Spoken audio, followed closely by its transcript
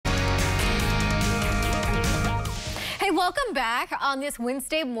Welcome back on this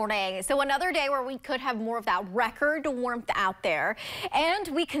Wednesday morning. So another day where we could have more of that record warmth out there. And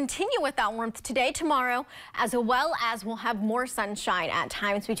we continue with that warmth today, tomorrow, as well as we'll have more sunshine at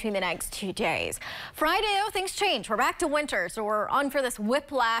times between the next 2 days. Friday, though, things change. We're back to winter, so we're on for this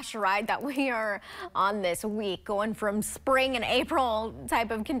whiplash ride that we are on this week, going from spring and April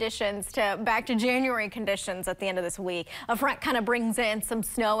type of conditions to back to January conditions at the end of this week. A front kind of brings in some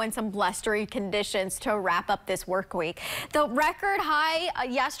snow and some blustery conditions to wrap up this work week. The record high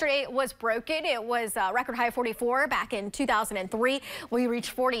yesterday was broken. It was a record high 44 back in 2003. We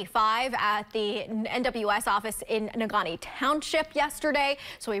reached 45 at the NWS office in Negaunee Township yesterday.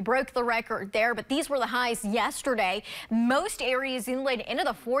 So we broke the record there, but these were the highs yesterday. Most areas inland into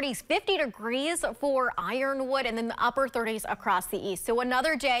the 40s, 50 degrees for Ironwood, and then the upper 30s across the east. So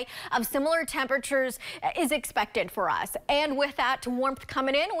another day of similar temperatures is expected for us. And with that warmth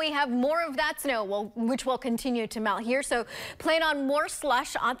coming in, we have more of that snow, which will continue to melt here. So plan on more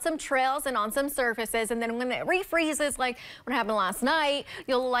slush on some trails and on some surfaces. And then when it refreezes like what happened last night,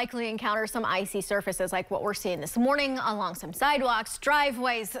 you'll likely encounter some icy surfaces like what we're seeing this morning along some sidewalks,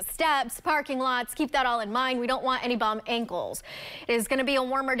 driveways, steps, parking lots. Keep that all in mind. We don't want any bum ankles. It is going to be a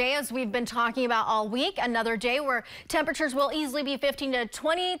warmer day, as we've been talking about all week. Another day where temperatures will easily be 15 to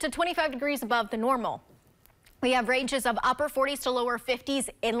 20 to 25 degrees above the normal. We have ranges of upper 40s to lower 50s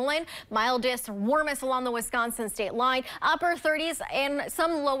inland, mildest, warmest along the Wisconsin state line, upper 30s and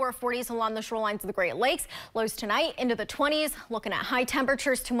some lower 40s along the shorelines of the Great Lakes. Lows tonight into the 20s. Looking at high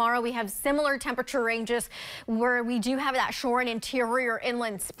temperatures tomorrow, we have similar temperature ranges where we do have that shore and interior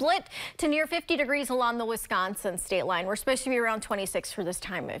inland split to near 50 degrees along the Wisconsin state line. We're supposed to be around 26 for this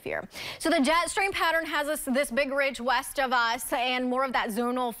time of year. So the jet stream pattern has us this big ridge west of us and more of that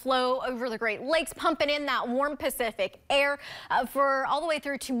zonal flow over the Great Lakes, pumping in that warm Pacific air for all the way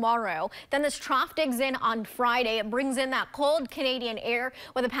through tomorrow. Then this trough digs in on Friday. It brings in that cold Canadian air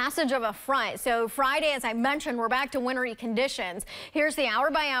with the passage of a front. So Friday, as I mentioned, we're back to wintry conditions. Here's the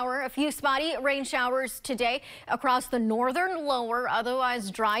hour by hour. A few spotty rain showers today across the northern lower, otherwise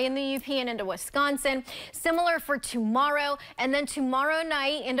dry in the UP and into Wisconsin. Similar for tomorrow. And then tomorrow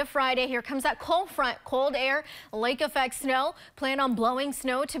night into Friday, here comes that cold front, cold air, lake effect snow. Plan on blowing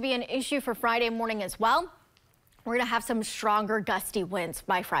snow to be an issue for Friday morning as well. We're going to have some stronger gusty winds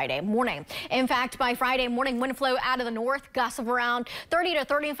by Friday morning. In fact, by Friday morning, wind flow out of the north, gusts of around 30 to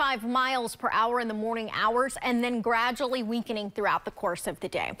 35 miles per hour in the morning hours, and then gradually weakening throughout the course of the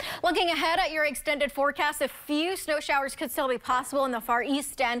day. Looking ahead at your extended forecast, a few snow showers could still be possible in the far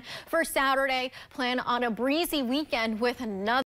east end for Saturday. Plan on a breezy weekend with another